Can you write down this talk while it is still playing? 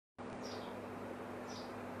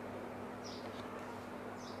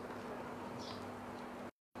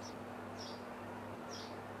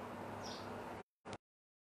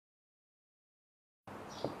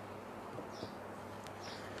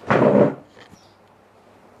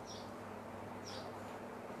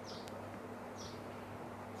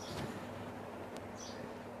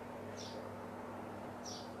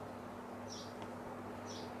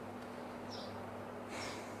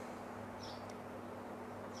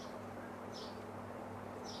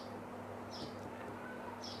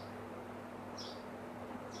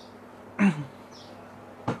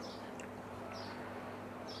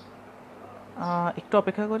একটু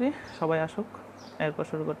অপেক্ষা করি, সবাই আসুক, এরপর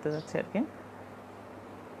শুরু করতে যাচ্ছি আর কি।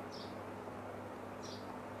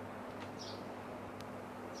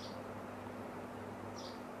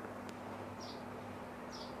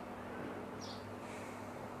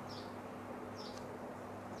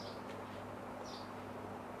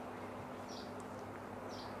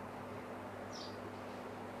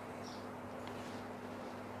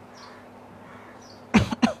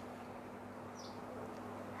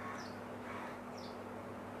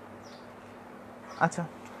 আচ্ছা,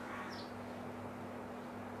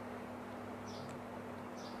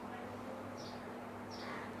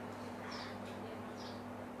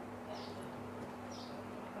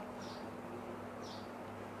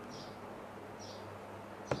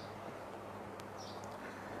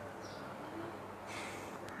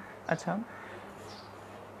 আচ্ছা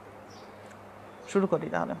শুরু করি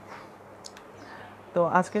তাহলে। তো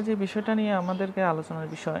আজকে যে বিষয়টা নিয়ে আমাদেরকে আলোচনার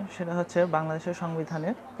বিষয় সেটা হচ্ছে বাংলাদেশের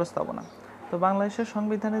সংবিধানের প্রস্তাবনা। তো বাংলাদেশের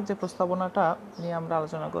সংবিধানের যে প্রস্তাবনাটা নিয়ে আমরা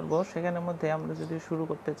আলোচনা করব, সেখানের মধ্যে আমরা যদি শুরু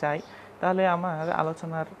করতে চাই তাহলে আমার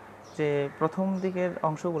আলোচনার যে প্রথম দিকের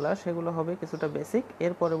অংশগুলো সেগুলো হবে কিছুটা বেসিক।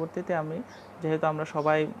 এর পরবর্তীতে আমি, যেহেতু আমরা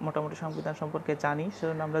সবাই মোটামুটি সংবিধান সম্পর্কে জানি,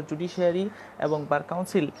 সেজন্য আমরা জুডিশিয়ারি এবং বার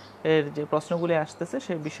কাউন্সিল এর যে প্রশ্নগুলি আসতেছে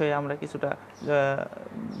সেই বিষয়ে আমরা কিছুটা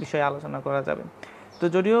বিষয়ে আলোচনা করা যাবে। তো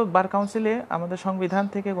যদিও বার কাউন্সিলে আমাদের সংবিধান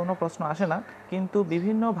থেকে কোনো প্রশ্ন আসে না, কিন্তু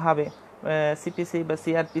বিভিন্নভাবে সিপিসি বা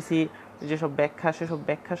সিআরপিসি যেসব ব্যাখ্যা, সেসব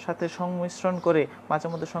ব্যাখ্যার সাথে সংমিশ্রণ করে মাঝে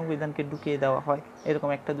মধ্যে সংবিধানকে ঢুকিয়ে দেওয়া হয়। এরকম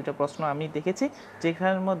একটা দুটো প্রশ্ন আমি দেখেছি,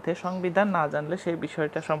 যেখানের মধ্যে সংবিধান না জানলে সেই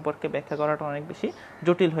বিষয়টা সম্পর্কে ব্যাখ্যা করাটা অনেক বেশি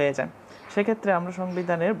জটিল হয়ে যায়। সেক্ষেত্রে আমরা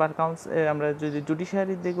সংবিধানের বার কাউন্সিল, আমরা যদি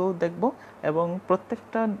জুডিশিয়ারির দিকেও দেখব, এবং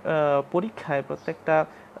প্রত্যেকটা পরীক্ষায়, প্রত্যেকটা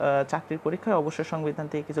চাকরির পরীক্ষায় অবশ্যই সংবিধান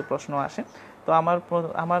থেকে কিছু প্রশ্ন আসে। তো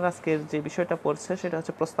আমার আজকের যে বিষয়টা পড়ছে সেটা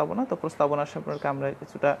হচ্ছে প্রস্তাবনা। তো প্রস্তাবনা সম্পর্কে আমরা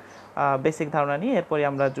কিছুটা বেসিক ধারণা নিয়ে এরপরে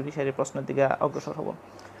আমরা জুডিশিয়ারি প্রশ্নের দিকে অগ্রসর হব।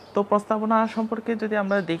 তো প্রস্তাবনা সম্পর্কে যদি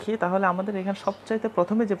আমরা দেখি তাহলে আমাদের এখানে সবচাইতে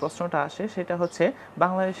প্রথমে যে প্রশ্নটা আসে সেটা হচ্ছে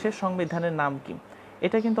বাংলাদেশের সংবিধানের নাম কি।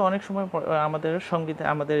 এটা কিন্তু অনেক সময়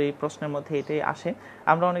আমাদের এই প্রশ্নের মধ্যে এটাই আসে,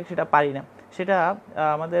 আমরা অনেক সেটা পারি না। সেটা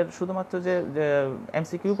আমাদের শুধুমাত্র যে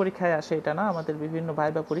এমসিকিউ পরীক্ষায় আসে এটা না, আমাদের বিভিন্ন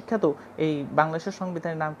ভাইবা পরীক্ষাতেও এই বাংলাদেশের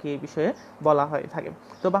সংবিধানের নাম কি এই বিষয়ে বলা হয়ে থাকে।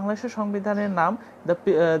 তো বাংলাদেশের সংবিধানের নাম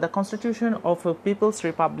the constitution of people's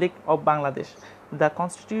Republic of Bangladesh. The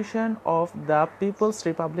constitution of the people's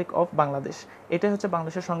Republic of Bangladesh, এটা হচ্ছে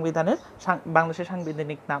বাংলাদেশের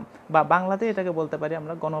সাংবিধানিক নাম, বা বাংলাতে এটাকে বলতে পারি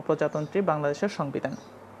আমরা গণপ্রজাতন্ত্রী বাংলাদেশের সংবিধান।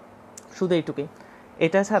 শুধু এইটুকুই।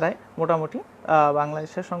 এটা ছাড়াই মোটামুটি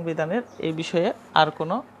বাংলাদেশের সংবিধানের এই বিষয়ে আর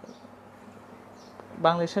কোনো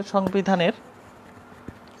বাংলাদেশের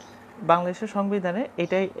সংবিধানে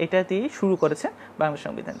এটা দিয়েই শুরু করেছে বাংলাদেশ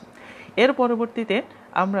সংবিধান। এর পরবর্তীতে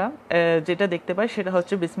আমরা যেটা দেখতে পাই সেটা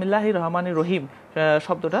হচ্ছে বিসমিল্লাহির রহমানির রহিম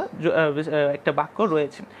শব্দটা একটা বাক্য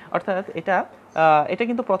রয়েছে। অর্থাৎ এটা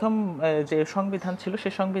কিন্তু প্রথম যে সংবিধান ছিল সে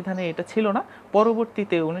সংবিধানে এটা ছিল না।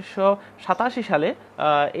 পরবর্তীতে 1987 সালে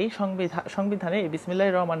এই সংবিধানে এই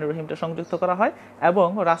বিসমিল্লাহির রহমানির রহিমটা সংযুক্ত করা হয় এবং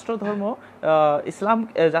রাষ্ট্রধর্ম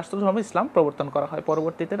ইসলাম প্রবর্তন করা হয়।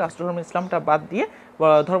 পরবর্তীতে রাষ্ট্রধর্ম ইসলামটা বাদ দিয়ে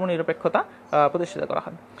ধর্মনিরপেক্ষতা প্রতিষ্ঠিত করা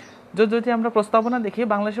হয়। যদি আমরা প্রস্তাবনা দেখি,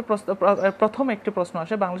 বাংলাদেশের প্রথম একটি প্রশ্ন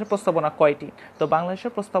আসে, বাংলাদেশের প্রস্তাবনা কয়টি? তো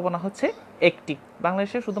বাংলাদেশের প্রস্তাবনা হচ্ছে একটি।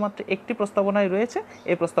 বাংলাদেশে শুধুমাত্র একটি প্রস্তাবনাই রয়েছে,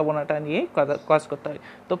 এই প্রস্তাবনাটা নিয়েই কাজ করতে হয়।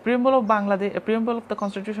 তো preamble of the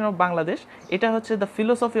constitution of Bangladesh, এটা হচ্ছে the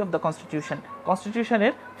philosophy of the constitution,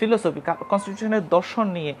 কনস্টিটিউশনের philosophy, কনস্টিটিউশনের দর্শন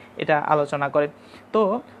নিয়ে এটা আলোচনা করে। তো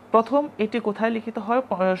প্রথম এটি কোথায় লিখিত হয়?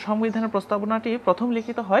 সংবিধানের প্রস্তাবনাটি প্রথম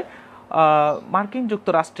লিখিত হয় মার্কিন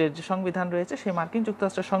যুক্তরাষ্ট্রের যে সংবিধান রয়েছে সেই মার্কিন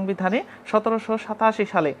যুক্তরাষ্ট্রের সংবিধানে 1787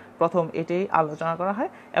 সালে প্রথম এটি আলোচনা করা হয়।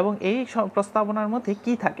 এবং এই প্রস্তাবনার মধ্যে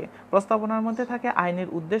কি থাকে? প্রস্তাবনার মধ্যে থাকে আইনের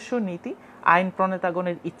উদ্দেশ্য, নীতি, আইন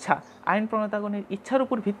প্রণেতাগণের ইচ্ছা। আইন প্রণেতাগণের ইচ্ছার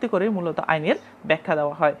উপর ভিত্তি করে মূলত আইনের ব্যাখ্যা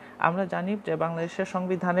দেওয়া হয়। আমরা জানি যে বাংলাদেশের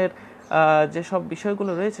সংবিধানের যেসব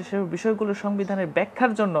বিষয়গুলো রয়েছে সেই বিষয়গুলো সংবিধানের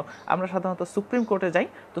ব্যাখ্যার জন্য আমরা সাধারণত সুপ্রিম কোর্টে যাই।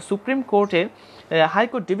 তো সুপ্রিম কোর্টের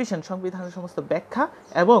হাইকোর্ট ডিভিশন সংবিধানের সমস্ত ব্যাখ্যা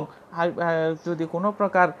এবং যদি কোনো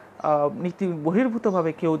প্রকার নীতি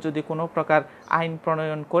বহির্ভূতভাবে কেউ যদি কোনো প্রকার আইন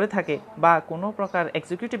প্রণয়ন করে থাকে বা কোনো প্রকার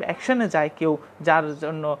এক্সিকিউটিভ অ্যাকশনে যায় কেউ, যার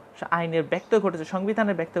জন্য আইনের ব্যক্ত ঘটেছে,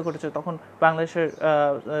 সংবিধানের ব্যক্ত ঘটেছে, তখন বাংলাদেশের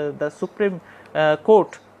the supreme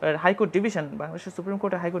court high court division, বাংলাদেশের সুপ্রিম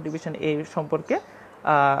কোর্টের হাইকোর্ট ডিভিশন এই সম্পর্কে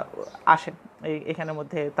আসেন। এখানের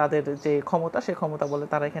মধ্যে তাদের যে ক্ষমতা, সেই ক্ষমতা বলে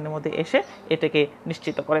তারা এখানের মধ্যে এসে এটাকে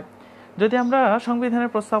নিশ্চিত করে। যদি আমরা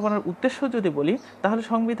সংবিধানের প্রস্তাবনার উদ্দেশ্য যদি বলি, তাহলে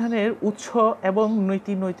সংবিধানের উৎস এবং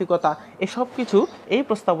নৈতিকতা এসব কিছু এই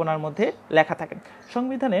প্রস্তাবনার মধ্যে লেখা থাকে।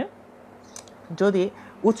 সংবিধানের যদি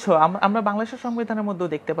উৎস আমরা বাংলাদেশের সংবিধানের মধ্যেও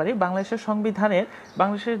দেখতে পারি,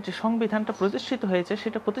 বাংলাদেশের যে সংবিধানটা প্রতিষ্ঠিত হয়েছে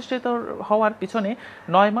সেটা প্রতিষ্ঠিত হওয়ার পিছনে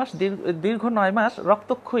 9 মাস দীর্ঘ 9 মাস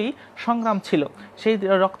রক্তক্ষয়ী সংগ্রাম ছিল। সেই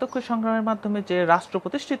রক্তক্ষয়ী সংগ্রামের মাধ্যমে যে রাষ্ট্র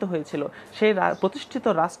প্রতিষ্ঠিত হয়েছিল, সেই প্রতিষ্ঠিত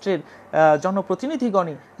রাষ্ট্রের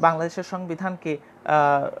জনপ্রতিনিধিগণই বাংলাদেশের সংবিধানকে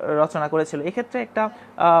রচনা করেছিল। এক্ষেত্রে একটা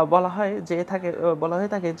বলা হয়ে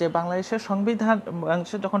থাকে যে বাংলাদেশের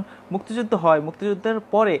যখন মুক্তিযুদ্ধ হয়, মুক্তিযুদ্ধের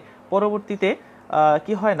পরবর্তীতে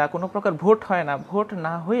কি হয় না, কোনো প্রকার ভোট হয় না। ভোট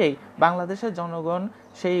না হয়েই বাংলাদেশের জনগণ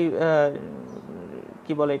সেই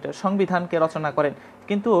সংবিধানকে রচনা করেন।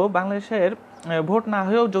 কিন্তু বাংলাদেশের ভোট না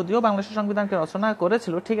হয়েও যদিও বাংলাদেশের সংবিধানকে রচনা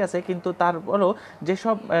করেছিল, ঠিক আছে, কিন্তু তারপরও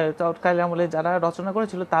যেসব তৎকালীন আমলে যারা রচনা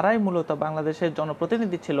করেছিল তারাই মূলত বাংলাদেশের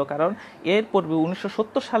জনপ্রতিনিধি ছিল। কারণ এর পূর্বে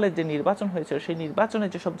 1970 সালের যে নির্বাচন হয়েছিল, সেই নির্বাচনে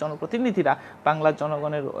যেসব জনপ্রতিনিধিরা বাংলার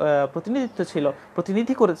জনগণের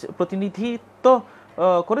প্রতিনিধিত্ব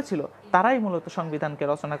করেছিল তারাই মূলত সংবিধানকে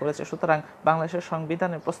রচনা করেছে। সুতরাং বাংলাদেশের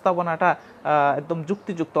সংবিধানের প্রস্তাবনাটা একদম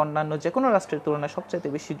যুক্তিযুক্ত, অন্যান্য যে কোনো রাষ্ট্রের তুলনায় সবচাইতে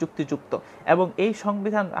বেশি যুক্তিযুক্ত। এবং এই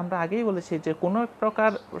সংবিধান, আমরা আগেই বলেছি যে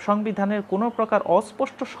সংবিধানের কোনো প্রকার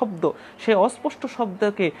অস্পষ্ট শব্দ, সেই অস্পষ্ট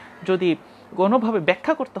শব্দকে যদি কোনোভাবে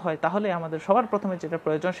ব্যাখ্যা করতে হয় তাহলে আমাদের সবার প্রথমে যেটা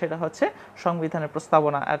প্রয়োজন সেটা হচ্ছে সংবিধানের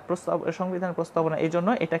প্রস্তাবনা। আর সংবিধানের প্রস্তাবনা, এই জন্য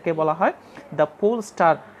এটাকে বলা হয় দ্য পোল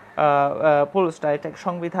স্টার। এটা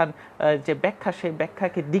সংবিধান যে ব্যাখ্যা, সেই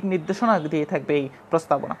ব্যাখ্যাকে দিক নির্দেশনা দিয়ে থাকবে এই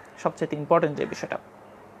প্রস্তাবনা, সবচেয়ে ইম্পর্টেন্ট যে বিষয়টা।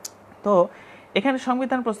 তো এখানে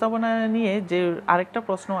সংবিধান প্রস্তাবনা নিয়ে যে আরেকটা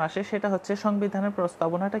প্রশ্ন আসে সেটা হচ্ছে সংবিধানের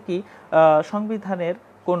প্রস্তাবনাটা কি সংবিধানের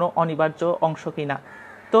কোনো অনিবার্য অংশ কিনা।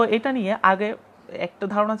 তো এটা নিয়ে আগে একটা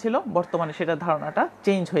ধারণা ছিল, বর্তমানে সেটা ধারণাটা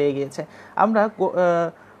চেঞ্জ হয়ে গিয়েছে। আমরা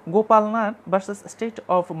গোপালনাথ ভার্সেস স্টেট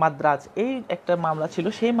অফ মাদ্রাজ এই একটা মামলা ছিল,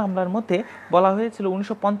 সেই মামলার মধ্যে বলা হয়েছিল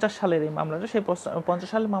 1950 সালের এই মামলাটা, সেই 50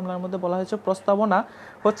 সালের মামলার মধ্যে বলা হয়েছে প্রস্তাবনা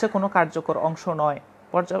হচ্ছে কোনো কার্যকর অংশ নয়।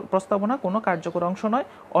 প্রস্তাবনা কোনো কার্যকর অংশ নয়।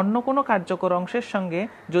 অন্য কোনো কার্যকর অংশের সঙ্গে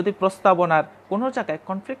যদি প্রস্তাবনার কোনো জায়গায়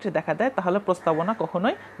কনফ্লিক্ট দেখা দেয় তাহলে প্রস্তাবনা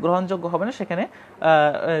কখনোই গ্রহণযোগ্য হবে না। সেখানে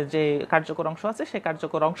যে কার্যকর অংশ আছে সেই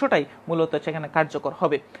কার্যকর অংশটাই মূলত সেখানে কার্যকর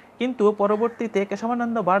হবে। কিন্তু পরবর্তীতে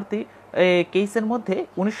কেশবানন্দ ভারতী কেসের মধ্যে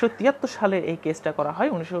 1973 সালে এই কেসটা করা হয়।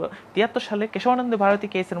 1973 সালে কেশবানন্দ ভারতী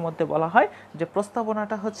কেসের মধ্যে বলা হয় যে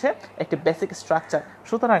প্রস্তাবনাটা হচ্ছে একটি বেসিক স্ট্রাকচার।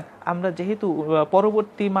 সুতরাং আমরা যেহেতু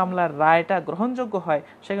পরবর্তী মামলার রায়টা গ্রহণযোগ্য হয়,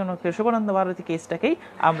 সেখানে কেশবানন্দ ভারতী কেসটাকেই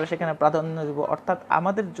আমরা সেখানে প্রাধান্য দেব। অর্থাৎ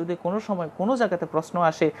আমাদের যদি কোনো সময় কোনো জায়গাতে প্রশ্ন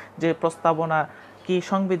আসে যে প্রস্তাবনা কি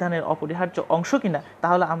সংবিধানের অপরিহার্য অংশ কিনা,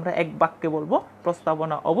 তাহলে আমরা এক বাক্যে বলবো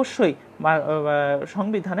প্রস্তাবনা অবশ্যই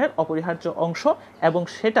সংবিধানের অপরিহার্য অংশ। এবং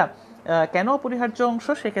সেটা কেন অপরিহার্য অংশ,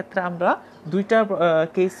 সেক্ষেত্রে আমরা দুইটা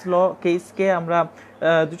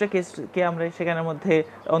কেসকে আমরা সেখানের মধ্যে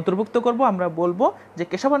অন্তর্ভুক্ত করব। আমরা বলবো যে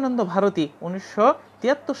কেশবানন্দ ভারতী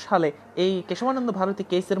 1973 সালে এই কেশবানন্দ ভারতী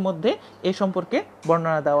কেসের মধ্যে এই সম্পর্কে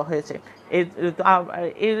বর্ণনা দেওয়া হয়েছে।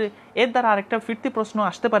 এর দ্বারা আরেকটা ফিরতি প্রশ্ন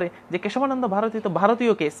আসতে পারে যে কেশবানন্দ ভারতী তো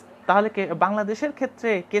ভারতীয় কেস, তাহলে বাংলাদেশের ক্ষেত্রে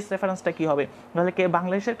কেস রেফারেন্সটা কি হবে? তাহলে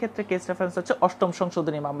বাংলাদেশের ক্ষেত্রে কেস রেফারেন্স হচ্ছে 8ম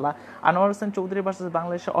সংশোধনী মামলা, আনোয়ার হোসেন চৌধুরী ভার্সেস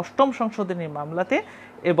বাংলাদেশের 8ম সংশোধনী মামলাতে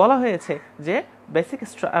বলা হয়েছে যে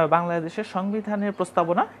বাংলাদেশের সংবিধানের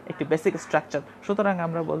প্রস্তাবনা একটি বেসিক স্ট্রাকচার। সুতরাং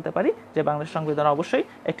আমরা বলতে পারি যে বাংলাদেশ সংবিধান অবশ্যই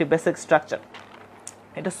একটি বেসিক স্ট্রাকচার।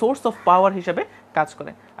 এটা সোর্স অফ পাওয়ার হিসেবে কাজ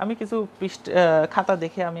করে। আমি কিছু খাতা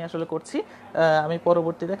দেখে আমি আসলে করছি, আমি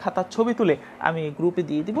পরবর্তীতে খাতার ছবি তুলে আমি গ্রুপে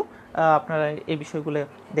দিয়ে দিব, আপনারা এই বিষয়গুলো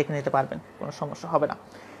দেখে নিতে পারবেন, কোনো সমস্যা হবে না।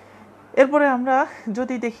 এরপরে আমরা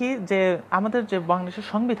যদি দেখি যে আমাদের যে বাংলাদেশের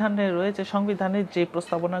সংবিধানের যে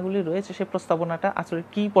প্রস্তাবনাগুলি রয়েছে সেই প্রস্তাবনাটা আসলে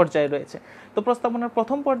কি পর্যায়ে রয়েছে। তো প্রস্তাবনার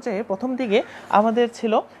প্রথম দিকে আমাদের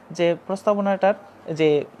ছিল যে প্রস্তাবনাটার যে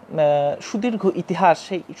সুদীর্ঘ ইতিহাস,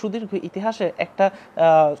 সেই সুদীর্ঘ ইতিহাসে একটা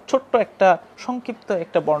ছোট্ট একটা সংক্ষিপ্ত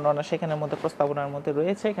একটা বর্ণনা সেখানের মধ্যে প্রস্তাবনার মধ্যে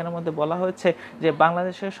রয়েছে। এখানের মধ্যে বলা হয়েছে যে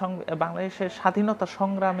বাংলাদেশের স্বাধীনতা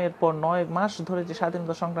সংগ্রামের পর 9 মাস ধরে যে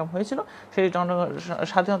স্বাধীনতা সংগ্রাম হয়েছিল, সেই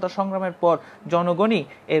স্বাধীনতা সংগ্রামের পর জনগণই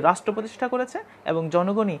এই রাষ্ট্র প্রতিষ্ঠা করেছে এবং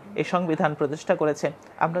জনগণই এই সংবিধান প্রতিষ্ঠা করেছে।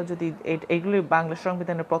 আমরা যদি এইগুলি বাংলাদেশ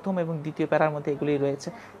সংবিধানের প্রথম এবং দ্বিতীয় প্যারার মধ্যে এগুলি রয়েছে।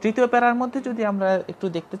 তৃতীয় প্যারার মধ্যে যদি আমরা একটু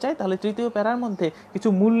দেখতে চাই তাহলে তৃতীয় প্যারার মধ্যে কিছু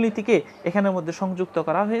মূলনীতিকে এখানের মধ্যে সংযুক্ত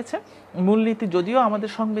করা হয়েছে। মূলনীতি যদিও আমাদের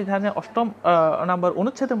সংবিধানে 8ম নম্বর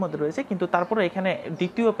অনুচ্ছেদের মধ্যে রয়েছে, কিন্তু তারপরে এখানে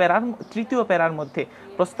তৃতীয় প্যারার মধ্যে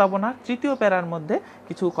প্রস্তাবনার তৃতীয় প্যারার মধ্যে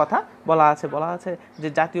কিছু কথা বলা আছে যে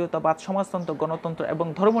জাতীয়তাবাদ, সমাজতন্ত্র, গণতন্ত্র এবং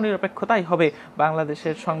ধর্মনিরপেক্ষতাই হবে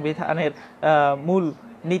বাংলাদেশের সংবিধানের মূল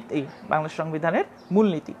নীতি, বাংলাদেশ সংবিধানের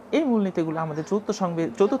মূলনীতি। এই মূলনীতিগুলো আমাদের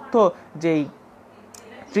চতুর্থ যেই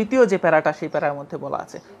তৃতীয় যে প্যারাটা সেই প্যারার মধ্যে বলা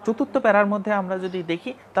আছে। চতুর্থ প্যারার মধ্যে আমরা যদি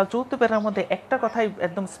দেখি তাহলে চতুর্থ প্যারার মধ্যে একটা কথাই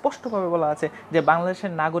একদম স্পষ্টভাবে বলা আছে যে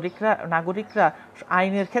বাংলাদেশের নাগরিকরা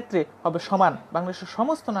আইনের ক্ষেত্রে হবে সমান, বাংলাদেশের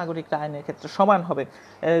সমস্ত নাগরিকরা আইনের ক্ষেত্রে সমান হবে।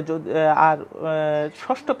 আর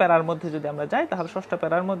ষষ্ঠ প্যারার মধ্যে যদি আমরা যাই তাহলে ষষ্ঠ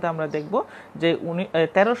প্যারার মধ্যে আমরা দেখব যে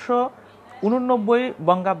 1389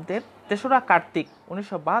 বঙ্গাব্দের 3রা কার্তিক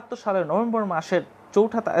 1972 সালের নভেম্বর মাসের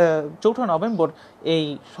চৌঠা নভেম্বর এই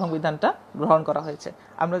সংবিধানটা গ্রহণ করা হয়েছে।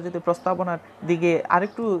 আমরা যদি প্রস্তাবনার দিকে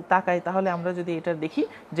আরেকটু তাকাই তাহলে আমরা যদি এটা দেখি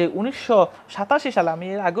যে 1987 সালে, আমি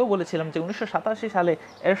এর আগেও বলেছিলাম যে 1987 সালে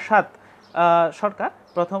এরশাদ সরকার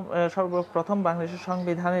সর্বপ্রথম বাংলাদেশের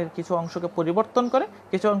সংবিধানের কিছু অংশকে পরিবর্তন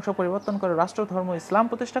করে রাষ্ট্র ধর্ম ইসলাম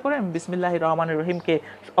প্রতিষ্ঠা করে বিসমিল্লাহির রহমানির রহিমকে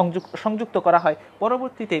সংযুক্ত করা হয়।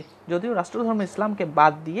 পরবর্তীতে যদিও রাষ্ট্রধর্ম ইসলামকে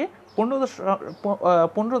বাদ দিয়ে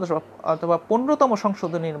 15তম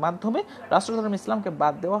সংশোধনীর মাধ্যমে রাষ্ট্রধর্ম ইসলামকে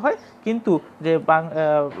বাদ দেওয়া হয়, কিন্তু যে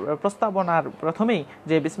প্রস্তাবনার প্রথমেই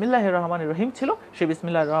যে বিসমিল্লাহির রহমানির রহিম ছিল সেই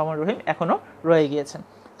বিসমিল্লাহির রহমানির রহিম এখনো রয়ে গিয়েছেন।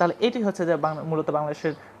 তাহলে এটি হচ্ছে যে মূলত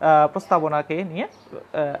বাংলাদেশের প্রস্তাবনাকে নিয়ে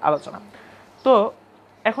আলোচনা। তো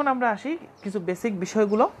এখন আমরা আসি কিছু বেসিক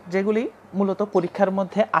বিষয়গুলো যেগুলি মূলত পরীক্ষার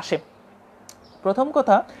মধ্যে আসে। প্রথম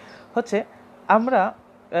কথা হচ্ছে আমরা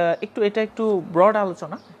এটা একটু ব্রড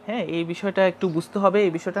আলোচনা, হ্যাঁ, এই বিষয়টা একটু বুঝতে হবে।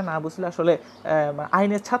 এই বিষয়টা না বুঝলে আসলে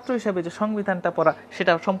আইনের ছাত্র হিসেবে যে সংবিধানটা পড়া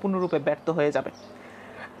সেটা সম্পূর্ণরূপে ব্যর্থ হয়ে যাবে।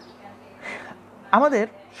 আমাদের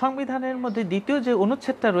সংবিধানের মধ্যে দ্বিতীয় যে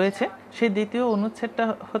অনুচ্ছেদটা রয়েছে সেই দ্বিতীয় অনুচ্ছেদটা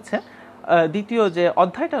হচ্ছে দ্বিতীয় যে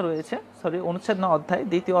অধ্যায়টা রয়েছে, অনুচ্ছেদ না অধ্যায়,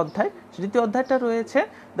 দ্বিতীয় অধ্যায়টা রয়েছে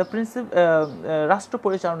দ্য রাষ্ট্র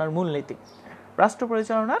পরিচালনার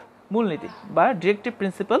মূলনীতি বা directive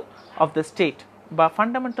principal of the state বা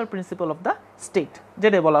fundamental principal of the state,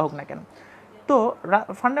 যেটাই বলা হোক না কেন। তো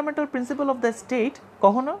fundamental principal of the state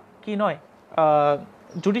কখনো কি নয়,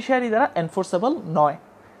 জুডিশিয়ারি দ্বারা এনফোর্সেবল নয়।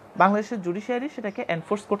 বাংলাদেশের জুডিশিয়ারি সেটাকে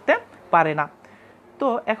এনফোর্স করতে পারে না। তো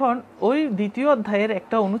এখন ওই দ্বিতীয় অধ্যায়ের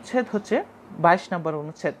একটা অনুচ্ছেদ হচ্ছে 22 নম্বর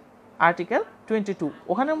অনুচ্ছেদ, আর্টিকেল 22।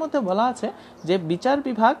 ওখানের মধ্যে বলা আছে যে বিচার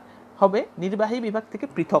বিভাগ হবে নির্বাহী বিভাগ থেকে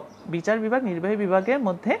পৃথক। বিচার বিভাগ নির্বাহী বিভাগের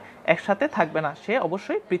মধ্যে একসাথে থাকবে না, সে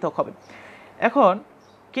অবশ্যই পৃথক হবে। এখন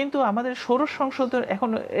কিন্তু আমাদের ষোড়শ সংশোধন, এখন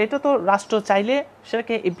এটা তো রাষ্ট্র চাইলে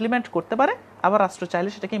সেটাকে ইমপ্লিমেন্ট করতে পারে, আবার রাষ্ট্র চাইলে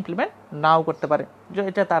সেটাকে ইমপ্লিমেন্ট নাও করতে পারে, যে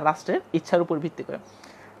এটা তার রাষ্ট্রের ইচ্ছার উপর ভিত্তি করে।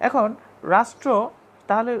 এখন রাষ্ট্র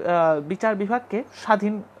তাহলে বিচার বিভাগকে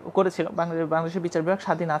স্বাধীন করেছিল, বাংলাদেশের বিচার বিভাগ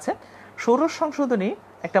স্বাধীন আছে। ষোড়শ সংশোধনী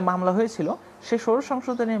একটা মামলা হয়েছিল, সেই ষোড়শ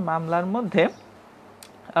সংশোধনী মামলার মধ্যে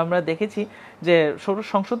আমরা দেখেছি যে ষোড়শ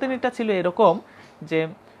সংশোধনীটা ছিল এরকম যে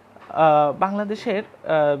বাংলাদেশের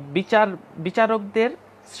বিচারকদের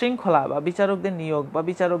শৃঙ্খলা বা বিচারকদের নিয়োগ বা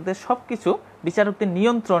বিচারকদের সবকিছু, বিচারকদের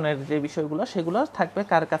নিয়ন্ত্রণের যে বিষয়গুলো সেগুলো থাকবে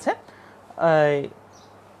কার কাছে,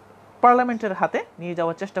 পার্লামেন্টের হাতে নিয়ে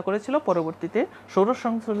যাওয়ার চেষ্টা করেছিল। পরবর্তীতে ষোড়শ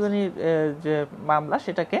সংশোধনীর যে মামলা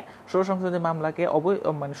সেটাকে ষোড়শ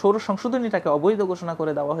সংশোধনীটাকে অবৈধ ঘোষণা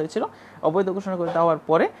করে দেওয়া হয়েছিল। অবৈধ ঘোষণা করে দেওয়ার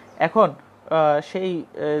পরে এখন সেই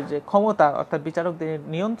যে ক্ষমতা, অর্থাৎ বিচারকদের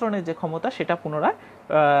নিয়ন্ত্রণের যে ক্ষমতা, সেটা পুনরায়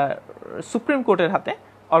সুপ্রিম কোর্টের হাতে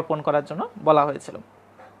অর্পণ করার জন্য বলা হয়েছিল।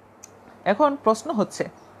 এখন প্রশ্ন হচ্ছে,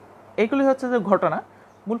 এগুলি হচ্ছে যে ঘটনা,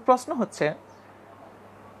 মূল প্রশ্ন হচ্ছে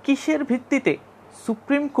কিসের ভিত্তিতে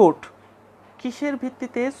সুপ্রিম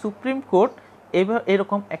কোর্ট এবার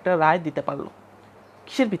এরকম একটা রায় দিতে পারলো,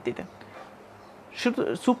 কিসের ভিত্তিতে?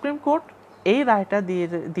 সুপ্রিম কোর্ট এই রায়টা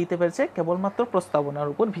দিতে পেরেছে কেবলমাত্র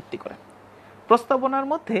প্রস্তাবনার উপর ভিত্তি করে। প্রস্তাবনার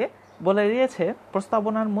মধ্যে বলে দিয়েছে,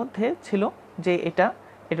 প্রস্তাবনার মধ্যে ছিল যে এটা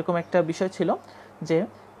এরকম একটা বিষয় ছিল যে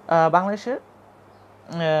বাংলাদেশের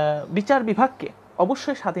বিচার বিভাগকে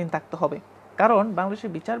অবশ্যই স্বাধীন থাকতে হবে, কারণ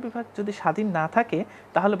বাংলাদেশের বিচার বিভাগ যদি স্বাধীন না থাকে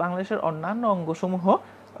তাহলে বাংলাদেশের অন্যান্য অঙ্গসমূহ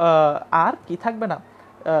আর কি থাকবে না,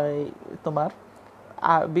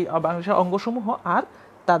 বাংলাদেশের অঙ্গসমূহ আর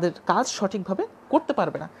তাদের কাজ সঠিকভাবে করতে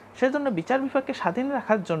পারবে না। সেজন্য বিচার বিভাগকে স্বাধীন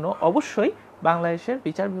রাখার জন্য অবশ্যই বাংলাদেশের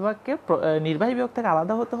বিচার বিভাগকে নির্বাহী বিভাগ থেকে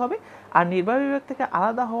আলাদা হতে হবে। আর নির্বাহী বিভাগ থেকে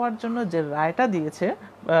আলাদা হওয়ার জন্য যে রায়টা দিয়েছে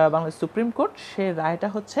বাংলাদেশ সুপ্রিম কোর্ট, সেই রায়টা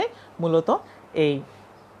হচ্ছে মূলত এই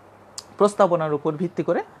প্রস্তাবনার উপর ভিত্তি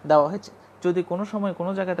করে দেওয়া হয়েছে। যদি কোনো সময়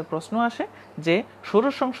কোনো জায়গাতে প্রশ্ন আসে যে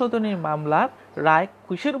ষোড়শ সংশোধনীর মামলার রায়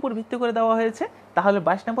কিসের উপর ভিত্তি করে দেওয়া হয়েছে, তাহলে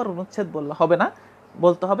 22 নম্বর অনুচ্ছেদ বললে হবে না,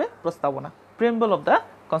 বলতে হবে প্রস্তাবনা, preamble of the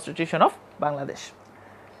constitution of Bangladesh.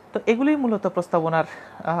 তো এগুলি মূলত প্রস্তাবনার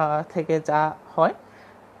থেকে যা হয়,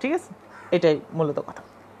 ঠিক আছে, এটাই মূলত কথা।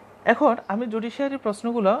 এখন আমি জুডিশিয়ারি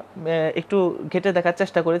প্রশ্নগুলো একটু ঘেটে দেখার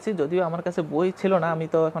চেষ্টা করেছি, যদিও আমার কাছে বই ছিল না, আমি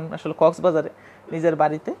তো এখন আসলে কক্সবাজারে নিজের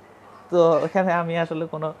বাড়িতে, তো এখানে আমি আসলে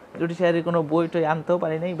কোনো জুডিশিয়ারির কোনো বই টই আনতেও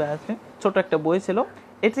পারি নাই, বা ছোট একটা বই ছিল,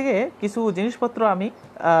 এ থেকে কিছু জিনিসপত্র আমি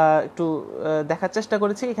একটু দেখার চেষ্টা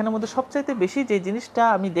করেছি। এখানের মধ্যে সবচাইতে বেশি যে জিনিসটা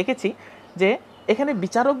আমি দেখেছি যে এখানে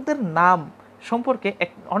বিচারকদের নাম সম্পর্কে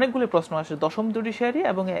অনেকগুলো প্রশ্ন আসে। 10ম জুডিশিয়ারি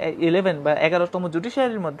এবং 11 বা 11তম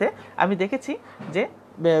জুডিশিয়ারির মধ্যে আমি দেখেছি যে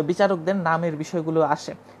বিচারকদের নামের বিষয়গুলো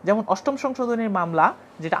আসে। যেমন 8ম সংশোধনীর মামলা,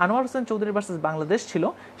 যেটা আনোয়ার হোসেন চৌধুরী ভার্সেস বাংলাদেশ ছিল,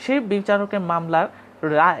 সেই বিচারকের মামলার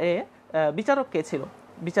রায়ে বিচারক কে ছিল?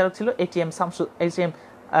 বিচারক ছিল এটিএম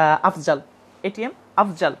আফজাল। এটিএম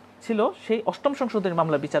আফজাল ছিল সেই 8ম সংশোধনীর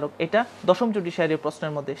মামলার বিচারক। এটা 10ম জুডিশিয়ারির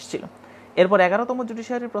প্রশ্নের মধ্যে এসেছিল। এরপর 11তম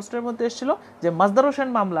জুডিশিয়ারির প্রশ্নের মধ্যে এসেছিল যে মাজদার হোসেন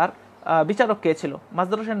মামলার বিচারক কে ছিল?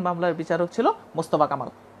 মাজদার হোসেন মামলার বিচারক ছিল মোস্তফা কামাল।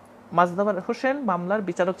 মাজদার হোসেন মামলার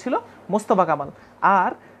বিচারক ছিল মোস্তফা কামাল।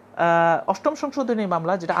 আর 8ম সংশোধনী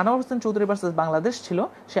মামলা, যেটা আনোয়ার হোসেন চৌধুরী ভার্সেস বাংলাদেশ ছিল,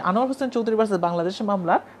 সেই আনোয়ার হোসেন চৌধুরী ভার্সেস বাংলাদেশের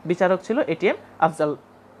মামলার বিচারক ছিল এটিএম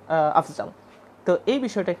আফজাল। তো এই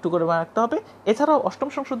বিষয়টা একটু করে মনে রাখতে হবে। এছাড়াও 8ম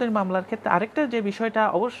সংশোধনী মামলার ক্ষেত্রে আরেকটা যে বিষয়টা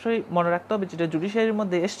অবশ্যই মনে রাখতে হবে, যেটা জুডিশিয়ারির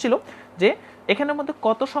মধ্যে এসেছিল, যে এখানের মধ্যে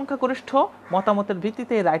কত সংখ্যাগরিষ্ঠ মতামতের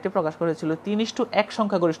ভিত্তিতে এই রায়টি প্রকাশ করেছিল? 3:1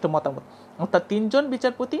 সংখ্যাগরিষ্ঠ মতামত, অর্থাৎ 3 জন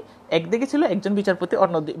বিচারপতি একদিকে ছিল, একজন বিচারপতি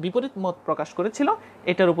অন্য বিপরীত মত প্রকাশ করেছিল।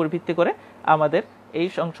 এটার উপর ভিত্তি করে আমাদের এই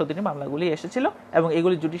সংশোধনী মামলাগুলি এসেছিল এবং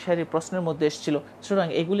এগুলি জুডিশিয়ারির প্রশ্নের মধ্যে এসেছিল। সুতরাং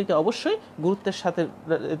এগুলিকে অবশ্যই গুরুত্বের সাথে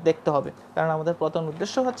দেখতে হবে, কারণ আমাদের প্রধান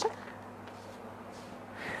উদ্দেশ্য হচ্ছে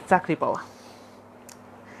চাকরি পাওয়া।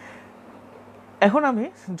 এখন আমি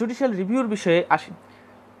জুডিশিয়াল রিভিউর বিষয়ে আসি।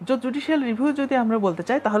 জুডিশিয়াল রিভিউ যদি আমরা বলতে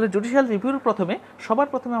চাই, তাহলে জুডিশিয়াল রিভিউর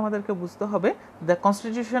সবার প্রথমে আমাদেরকে বুঝতে হবে দ্য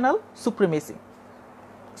কনস্টিটিউশনাল সুপ্রিমেসি।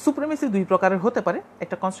 সুপ্রিমেসি দুই প্রকারের হতে পারে,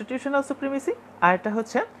 একটা কনস্টিটিউশনাল সুপ্রিমেসি আর একটা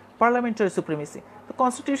হচ্ছে পার্লামেন্টারি সুপ্রিমেসি। তো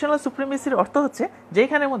কনস্টিটিউশনাল সুপ্রিমেসির অর্থ হচ্ছে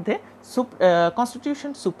যেখানের মধ্যে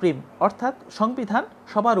কনস্টিটিউশন সুপ্রিম, অর্থাৎ সংবিধান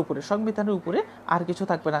সবার উপরে, সংবিধানের উপরে আর কিছু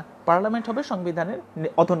থাকবে না, পার্লামেন্ট হবে সংবিধানের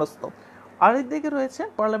অধীনস্থ। আরেকদিকে রয়েছে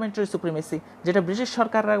পার্লামেন্টারি সুপ্রিমেসি, যেটা ব্রিটিশ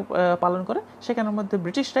সরকাররা পালন করে। সেখানের মধ্যে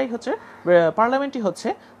ব্রিটিশরাই হচ্ছে, পার্লামেন্টই হচ্ছে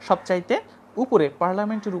সবচাইতে উপরে,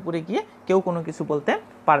 পার্লামেন্টের উপরে গিয়ে কেউ কোনো কিছু বলতে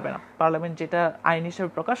পারবে না। পার্লামেন্ট যেটা আইন হিসেবে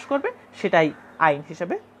প্রকাশ করবে সেটাই আইন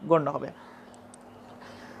হিসেবে গণ্য হবে।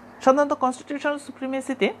 সাধারণত কনস্টিটিউশনাল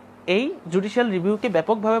সুপ্রিমেসিতে এই জুডিশিয়াল রিভিউকে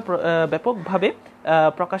ব্যাপকভাবে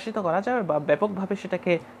প্রকাশিত করা যায় বা ব্যাপকভাবে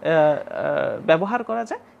সেটাকে ব্যবহার করা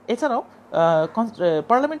যায়। এছাড়াও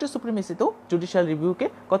পার্লামেন্টারি সুপ্রিমেসিতেও জুডিশিয়াল রিভিউকে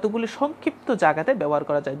কতগুলি সংক্ষিপ্ত জায়গাতে ব্যবহার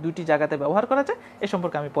করা যায়, 2টি জায়গাতে ব্যবহার করা যায়। এ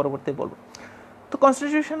সম্পর্কে আমি পরবর্তীতে বলবো। তো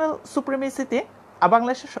কনস্টিটিউশনাল সুপ্রিমেসিতে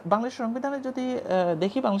বাংলাদেশের সংবিধানে যদি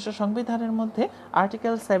দেখি, বাংলাদেশের সংবিধানের মধ্যে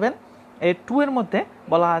আর্টিকেল 7(2) এর মধ্যে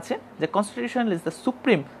বলা আছে যে constitution is the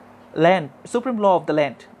supreme law of the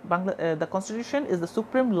land. The constitution is the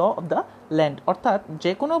supreme law of the land, অর্থাৎ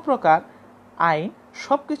যে কোনো প্রকার আইন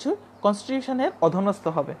সব কিছু কনস্টিটিউশনের অধীনস্থ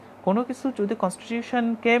হবে। কোনো কিছু যদি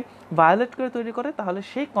কনস্টিটিউশনকে ভায়োলেট করে তৈরি করে, তাহলে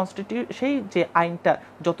সেই যে আইনটা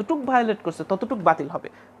যতটুকু ভায়োলেট করছে ততটুকু বাতিল হবে।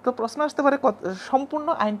 তো প্রশ্ন আসতে পারে সম্পূর্ণ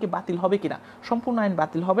আইন কি বাতিল হবে কিনা? সম্পূর্ণ আইন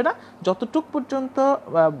বাতিল হবে না, যতটুকু পর্যন্ত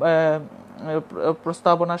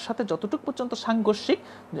প্রস্তাবনার সাথে যতটুকু পর্যন্ত সাংঘর্ষিক,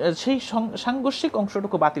 সেই সাংঘর্ষিক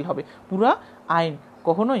অংশটুকু বাতিল হবে, পুরা আইন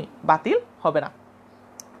কখনোই বাতিল হবে না।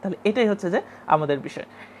 তাহলে এটাই হচ্ছে যে আমাদের বিষয়।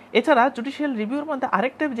 এছাড়া জুডিশিয়াল রিভিউর মধ্যে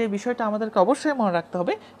আরেকটা যে বিষয়টা আমাদেরকে অবশ্যই মনে রাখতে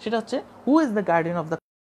হবে, সেটা হচ্ছে who is the guardian of the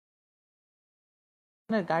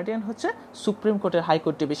guardian হচ্ছে সুপ্রিম কোর্টের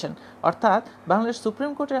হাইকোর্ট ডিভিশন, অর্থাৎ বাংলাদেশ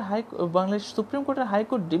সুপ্রিম কোর্টের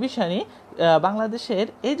হাইকোর্ট ডিভিশনই বাংলাদেশের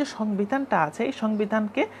এই যে সংবিধানটা আছে, এই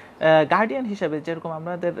সংবিধানকে গার্ডিয়ান হিসেবে, যেরকম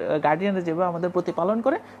আমাদের গার্ডিয়ানরা যেভাবে আমাদের প্রতিপালন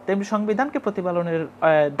করে, তেমনি সংবিধানকে প্রতিপালনের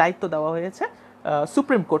দায়িত্ব দেওয়া হয়েছে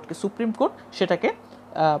সুপ্রিম কোর্টকে। সুপ্রিম কোর্ট সেটাকে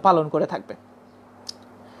পালন করে থাকবে।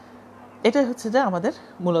 এটাই হচ্ছে যে আমাদের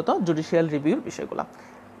মূলত জুডিশিয়াল রিভিউর বিষয়গুলো।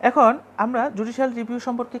 এখন আমরা জুডিশিয়াল রিভিউ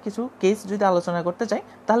সম্পর্কে কিছু কেস যদি আলোচনা করতে চাই,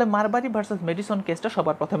 তাহলে মারবারি ভার্সেস মেডিসন কেসটা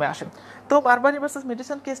সবার প্রথমে আসে। তো মারবারি ভার্সেস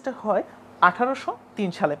মেডিসন কেসটা হয়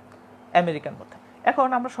 1803 সালে আমেরিকার মধ্যে। এখন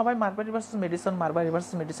আমরা সবাই মারবারি ভার্সেস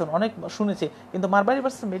মেডিসন অনেক শুনেছি, কিন্তু মারবারি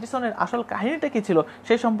ভার্সেস মেডিসনের আসল কাহিনীটা কী ছিল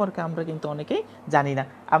সেই সম্পর্কে আমরা কিন্তু অনেকেই জানি না।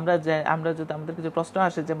 আমরা যদি আমাদের কিছু প্রশ্ন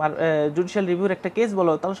আসে যে জুডিশিয়াল রিভিউর একটা কেস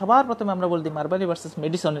বলো, তাহলে সবার প্রথমে আমরা বলছি মারবারি ভার্সেস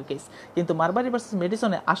মেডিসনের কেস, কিন্তু মারবারি ভার্সেস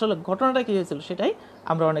মেডিসনে আসলে ঘটনাটা কী হয়েছিল সেটাই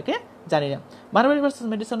আমরা অনেকে জানি না। মারবারি ভার্সেস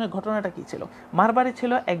মেডিসনের ঘটনাটা কী ছিল? মারবারি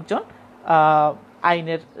ছিল একজন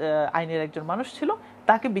আইনের একজন মানুষ ছিল,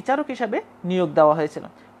 তাকে বিচারক হিসাবে নিয়োগ দেওয়া হয়েছিল।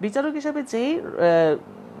 বিচারক হিসাবে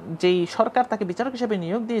যেই সরকার তাকে বিচারক হিসাবে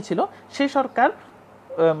নিয়োগ দিয়েছিল, সেই সরকার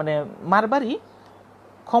মানে মারবারি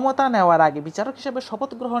ক্ষমতা নেওয়ার আগে, বিচারক হিসাবে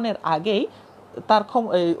শপথ গ্রহণের আগেই তার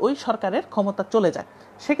ওই সরকারের ক্ষমতা চলে যায়।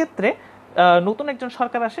 সেক্ষেত্রে নতুন একজন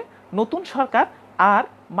সরকার আসে, নতুন সরকার আর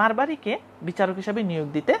মারবারিকে বিচারক হিসাবে নিয়োগ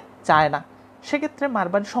দিতে চায় না। সেক্ষেত্রে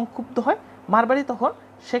মারবারি সংক্ষুব্ধ হয়। মারবারি তখন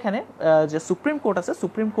সেখানে যে সুপ্রিম কোর্ট আছে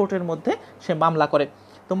সুপ্রিম কোর্টের মধ্যে সে মামলা করে।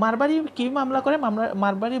 তো মারবারি কি মামলা করে?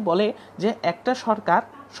 মারবারি বলে যে একটা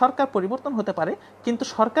সরকার পরিবর্তন হতে পারে, কিন্তু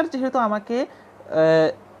সরকার যেহেতু আমাকে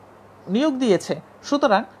নিয়োগ দিয়েছে,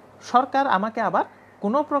 সুতরাং সরকার আমাকে আবার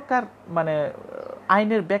কোনো প্রকার মানে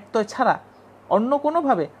আইনের ব্যত্যয় ছাড়া অন্য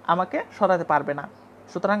কোনোভাবে আমাকে সরাতে পারবে না,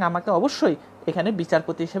 সুতরাং আমাকে অবশ্যই এখানে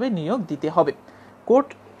বিচারপতি হিসেবে নিয়োগ দিতে হবে। কোর্ট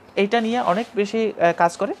এইটা নিয়ে অনেক বেশি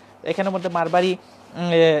কাজ করে। এখানের মধ্যে মারবারি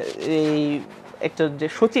এই একটা যে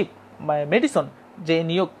সচিব মেডিসন যে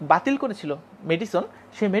নিয়োগ বাতিল করেছিল মেডিসন,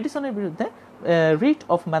 সেই মেডিসনের বিরুদ্ধে রিট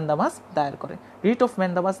অফ ম্যান্দামাস দায়ের করে। রিট অফ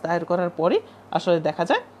ম্যান্দামাস দায়ের করার পরই আসলে দেখা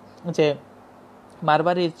যায় যে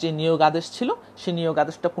মারবারির যে নিয়োগ আদেশ ছিল সেই নিয়োগ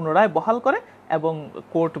আদেশটা পুনরায় বহাল করে এবং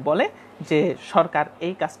কোর্ট বলে যে সরকার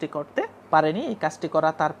এই কাজটি করতে পারেনি, এই কাজটি করা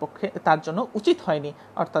তার জন্য উচিত হয়নি,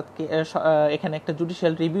 অর্থাৎ এখানে একটা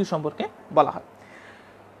জুডিশিয়াল রিভিউ সম্পর্কে বলা হয়।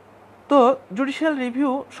 তো জুডিশিয়াল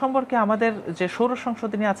রিভিউ সম্পর্কে আমাদের যে ষোড়শ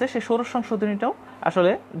সংশোধনী আছে সেই ষোড়শ সংশোধনীটাও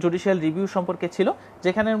আসলে জুডিশিয়াল রিভিউ সম্পর্কে ছিল,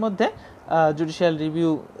 যেখানের মধ্যে জুডিশিয়াল রিভিউ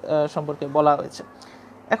সম্পর্কে বলা হয়েছে।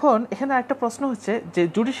 এখন এখানে একটা প্রশ্ন হচ্ছে যে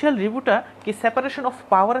জুডিশিয়াল রিভিউটা কি সেপারেশন অফ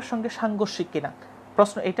পাওয়ারের সঙ্গে সাংঘর্ষিক কিনা?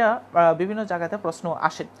 প্রশ্ন এটা বিভিন্ন জায়গাতে প্রশ্ন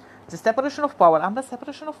আসে যে সেপারেশন অফ পাওয়ার, আমরা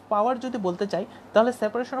সেপারেশন অফ পাওয়ার যদি বলতে চাই তাহলে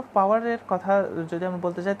সেপারেশন অফ পাওয়ারের কথা যদি আমরা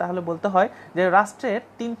বলতে চাই তাহলে বলতে হয় যে রাষ্ট্রের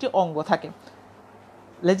তিনটি অঙ্গ থাকে,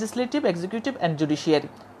 লেজিসলেটিভ, এক্সিকিউটিভ অ্যান্ড জুডিশিয়ারি।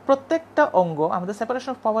 প্রত্যেকটা অঙ্গ, আমাদের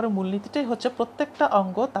সেপারেশন অফ পাওয়ারের মূলনীতিটাই হচ্ছে প্রত্যেকটা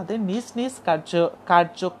অঙ্গ তাদের নিজ নিজ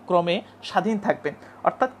কার্যক্রমে স্বাধীন থাকবে,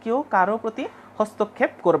 অর্থাৎ কেউ কারো প্রতি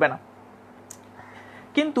হস্তক্ষেপ করবে না।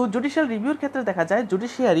 কিন্তু জুডিশিয়াল রিভিউর ক্ষেত্রে দেখা যায়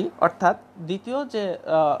জুডিশিয়ারি অর্থাৎ দ্বিতীয় যে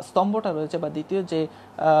স্তম্ভটা রয়েছে বা দ্বিতীয় যে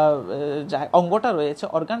অঙ্গটা রয়েছে,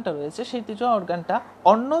 অর্গানটা রয়েছে, সেই তৃতীয় অর্গানটা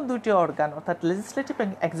অন্য দুটি অর্গান অর্থাৎ লেজিসলেটিভ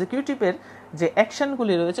এবং এক্সিকিউটিভের যে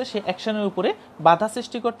অ্যাকশনগুলি রয়েছে সেই অ্যাকশনের উপরে বাধা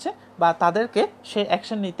সৃষ্টি করছে বা তাদেরকে সেই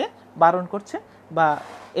অ্যাকশন নিতে বারণ করছে বা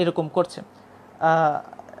এরকম করছে।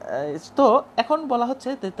 তো এখন বলা হচ্ছে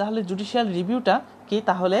যে তাহলে জুডিশিয়াল রিভিউটা কি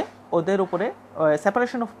তাহলে ওদের উপরে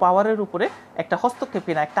সেপারেশন অফ পাওয়ারের উপরে একটা হস্তক্ষেপ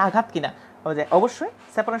কিনা, একটা আঘাত কিনা? অবশ্যই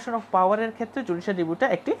সেপারেশন অফ পাওয়ারের ক্ষেত্রে জুডিশিয়াল রিভিউটা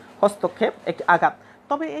একটি হস্তক্ষেপ, একটি আঘাত।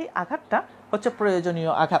 তবে এই আঘাতটা হচ্ছে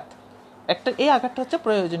প্রয়োজনীয় আঘাত। এই আঘাতটা হচ্ছে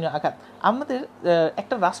প্রয়োজনীয় আঘাত। আমাদের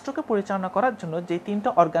একটা রাষ্ট্রকে পরিচালনা করার জন্য যে তিনটা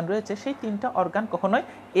অর্গান রয়েছে সেই তিনটা অর্গান কখনোই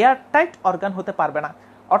এয়ারটাইট অর্গান হতে পারবে না।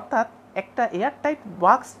 অর্থাৎ একটা এয়ারটাইট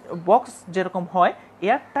বক্স যেরকম হয়,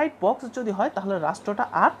 এয়ারটাইট বক্স যদি হয় তাহলে রাষ্ট্রটা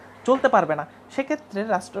আর চলতে পারবে না,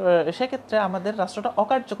 সেক্ষেত্রে আমাদের রাষ্ট্রটা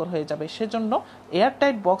অকার্যকর হয়ে যাবে। সেজন্য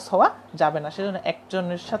এয়ারটাইট বক্স হওয়া যাবে না। সেজন্য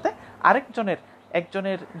একজনের সাথে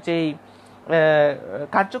একজনের যেই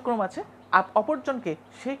কার্যক্রম আছে অপরজনকে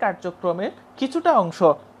সেই কার্যক্রমের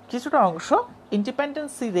কিছুটা অংশ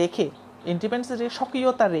ইন্ডিপেন্ডেন্সি রেখে,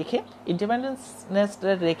 সক্রিয়তা রেখে, ইন্ডিপেন্ডেন্সনেস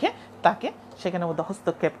রেখে তাকে সেখানের মধ্যে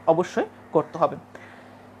হস্তক্ষেপ অবশ্যই করতে হবে।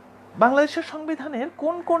 বাংলাদেশের সংবিধানের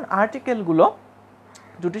কোন কোন আর্টিকেলগুলো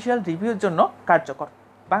জুডিশিয়াল রিভিউর জন্য কার্যকর?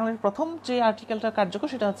 বাংলাদেশের প্রথম যে আর্টিকেলটা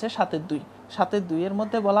কার্যকর সেটা হচ্ছে 7(2) এর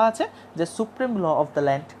মধ্যে বলা আছে যে supreme law of the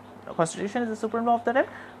land, constitution is the supreme law of the land.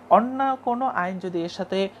 অন্য কোনো আইন যদি এর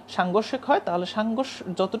সাথে সাংঘর্ষিক হয় তাহলে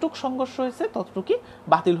যতটুকু সংঘর্ষ হয়েছে ততটুকুই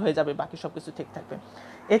বাতিল হয়ে যাবে, বাকি সব কিছু ঠিক থাকবে।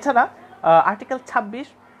 এছাড়া আর্টিকেল 26,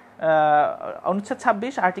 অনুচ্ছেদ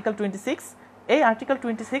 26, আর্টিকেল 26, এই আর্টিকেল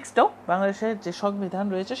 26টাও বাংলাদেশের যে সংবিধান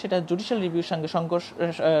রয়েছে সেটা জুডিশিয়াল রিভিউর সঙ্গে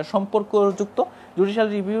সম্পর্কযুক্ত। জুডিশিয়াল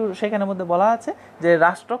রিভিউ সেখানের মধ্যে বলা আছে যে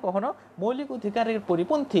রাষ্ট্র কখনো মৌলিক অধিকারের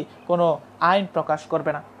পরিপন্থী কোনো আইন প্রকাশ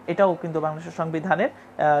করবে না। এটাও কিন্তু বাংলাদেশের সংবিধানের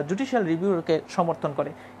জুডিশিয়াল রিভিউকে সমর্থন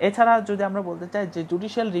করে। এছাড়া যদি আমরা বলতে চাই যে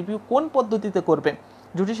জুডিশিয়াল রিভিউ কোন পদ্ধতিতে করবে,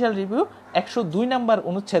 জুডিশিয়াল রিভিউ 102 নম্বর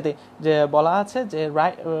অনুচ্ছেদে যে বলা আছে যে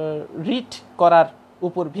রিট করার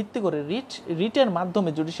উপর ভিত্তি করে রিটের মাধ্যমে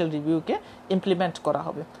জুডিশিয়াল রিভিউকে ইমপ্লিমেন্ট করা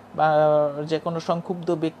হবে। বা যে কোনো সংক্ষুব্ধ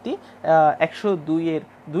ব্যক্তি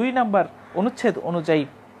 102 নম্বর অনুচ্ছেদ অনুযায়ী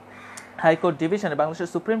হাইকোর্ট ডিভিশনে,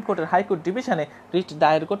 বাংলাদেশের সুপ্রিম কোর্টের হাইকোর্ট ডিভিশনে রিট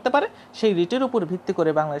দায়ের করতে পারে। সেই রিটের উপর ভিত্তি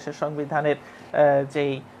করে বাংলাদেশের সংবিধানের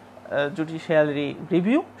যেই জুডিশিয়াল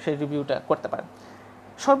রিভিউ সেই রিভিউটা করতে পারে।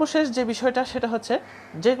 সর্বশেষ যে বিষয়টা সেটা হচ্ছে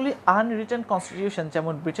যেগুলি আনরিটেন কনস্টিটিউশন,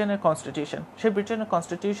 যেমন ব্রিটেনের কনস্টিটিউশন, সেই ব্রিটেনের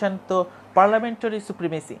কনস্টিটিউশন তো পার্লামেন্টারি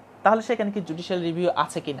সুপ্রিমেসি, তাহলে সেখানে কি জুডিশিয়াল রিভিউ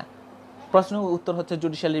আছে কিনা? প্রশ্ন উত্তর হচ্ছে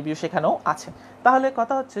জুডিশিয়াল রিভিউ সেখানেও আছে। তাহলে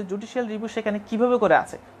কথা হচ্ছে জুডিশিয়াল রিভিউ সেখানে কিভাবে করে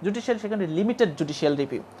আছে? সেখানে লিমিটেড জুডিশিয়াল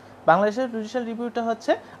রিভিউ। বাংলাদেশের জুডিশিয়াল রিভিউটা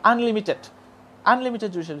হচ্ছে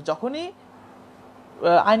আনলিমিটেড জুডিশিয়াল। যখনই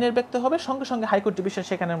আইনের ব্যক্তি হবে সঙ্গে সঙ্গে হাইকোর্ট ডিভিশন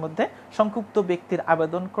সেখানের মধ্যে সংক্ষুব্ধ ব্যক্তির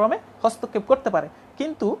আবেদন ক্রমে হস্তক্ষেপ করতে পারে।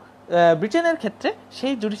 কিন্তু ব্রিটেনের ক্ষেত্রে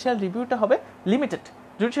সেই জুডিশিয়াল রিভিউটা হবে লিমিটেড।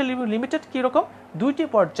 জুডিশিয়াল রিভিউ লিমিটেড কীরকম? 2টি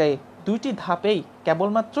পর্যায়ে 2টি ধাপেই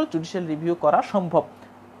কেবলমাত্র জুডিশিয়াল রিভিউ করা সম্ভব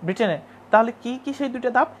ব্রিটেনে। তাহলে কি কি সেই দুইটা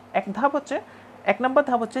ধাপ? এক নম্বর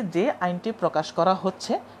ধাপ হচ্ছে যে আইনটি প্রকাশ করা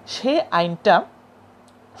হচ্ছে সেই আইনটা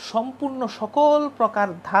সম্পূর্ণ সকল প্রকার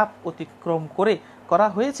ধাপ অতিক্রম করে করা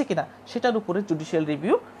হয়েছে কিনা সেটার উপরে জুডিশিয়াল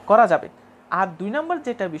রিভিউ করা যাবে। আর 2 নম্বর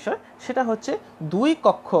যেটা বিষয় সেটা হচ্ছে দুই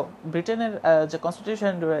কক্ষ, ব্রিটেনের যে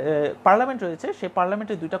কনস্টিটিউশন পার্লামেন্ট রয়েছে সেই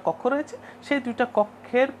পার্লামেন্টের 2টা কক্ষ রয়েছে, সেই 2টা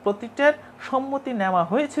কক্ষের প্রতিটার সম্মতি নেওয়া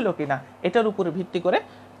হয়েছিল কিনা এটার উপরে ভিত্তি করে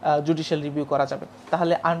জুডিশিয়াল রিভিউ করা যাবে।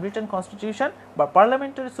 তাহলে আনরিটেন কনস্টিটিউশন বা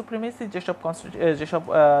পার্লামেন্টারি সুপ্রিমেসি যেসব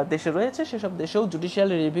দেশে রয়েছে সেসব দেশেও জুডিশিয়াল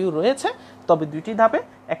রিভিউ রয়েছে, তবে 2টি ধাপে।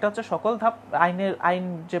 একটা হচ্ছে সকল ধাপ, আইন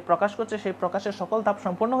যে প্রকাশ করছে সেই প্রকাশের সকল ধাপ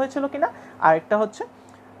সম্পন্ন হয়েছিল কিনা, আর একটা হচ্ছে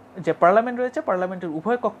যে পার্লামেন্ট রয়েছে পার্লামেন্টের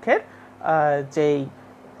উভয় কক্ষের যেই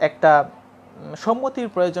একটা সম্মতির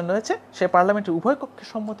প্রয়োজন রয়েছে সেই পার্লামেন্টের উভয় কক্ষের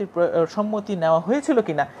সম্মতি নেওয়া হয়েছিল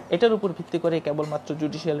কিনা এটার উপর ভিত্তি করে কেবলমাত্র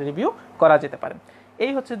জুডিশিয়াল রিভিউ করা যেতে পারে।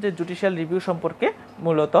 এই হচ্ছে যে জুডিশিয়াল রিভিউ সম্পর্কে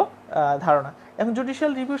মূলত ধারণা। এখন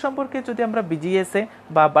জুডিশিয়াল রিভিউ সম্পর্কে যদি আমরা বিজিএসে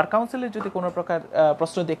বা বার কাউন্সিলে যদি কোনো প্রকার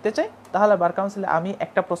প্রশ্ন দেখতে চাই, তাহলে বার কাউন্সিলে আমি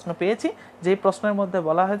একটা প্রশ্ন পেয়েছি, যে প্রশ্নের মধ্যে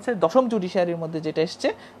বলা হয়েছে 10ম জুডিশিয়ারির মধ্যে যেটা এসছে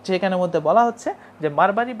সেখানের মধ্যে বলা হচ্ছে যে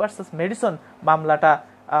মারবারি ভার্সেস মেডিসন মামলাটা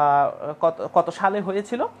কত সালে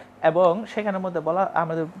হয়েছিল, এবং সেখানের মধ্যে বলা,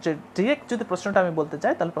 আমাদের যে ডিরেক্ট যদি প্রশ্নটা আমি বলতে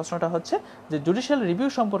চাই তাহলে প্রশ্নটা হচ্ছে যে জুডিশিয়াল রিভিউ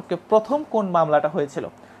সম্পর্কে প্রথম কোন মামলাটা হয়েছিল,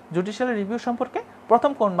 জুডিশিয়াল রিভিউ সম্পর্কে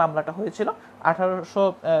প্রথম কোন মামলাটা হয়েছিল।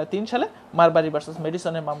 1803 সালে মারবারি ভার্সেস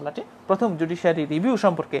মেডিসনের মামলাটি প্রথম জুডিশিয়ারি রিভিউ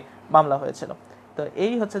সম্পর্কে মামলা হয়েছিল। তো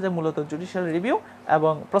এই হচ্ছে যে মূলত জুডিশিয়াল রিভিউ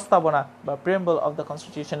এবং প্রস্তাবনা বা প্রিএম্বল অফ দ্য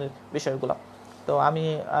কনস্টিটিউশনের বিষয়গুলো। তো আমি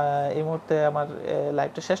এই মুহূর্তে আমার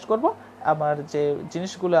লাইভটা শেষ করব। আমার যে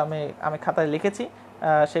জিনিসগুলো আমি খাতায় লিখেছি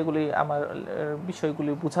সেগুলি আমার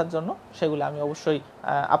বিষয়গুলি বোঝার জন্য সেগুলি আমি অবশ্যই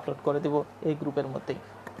আপলোড করে দেব এই গ্রুপের মধ্যেই।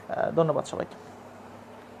 ধন্যবাদ সবাইকে।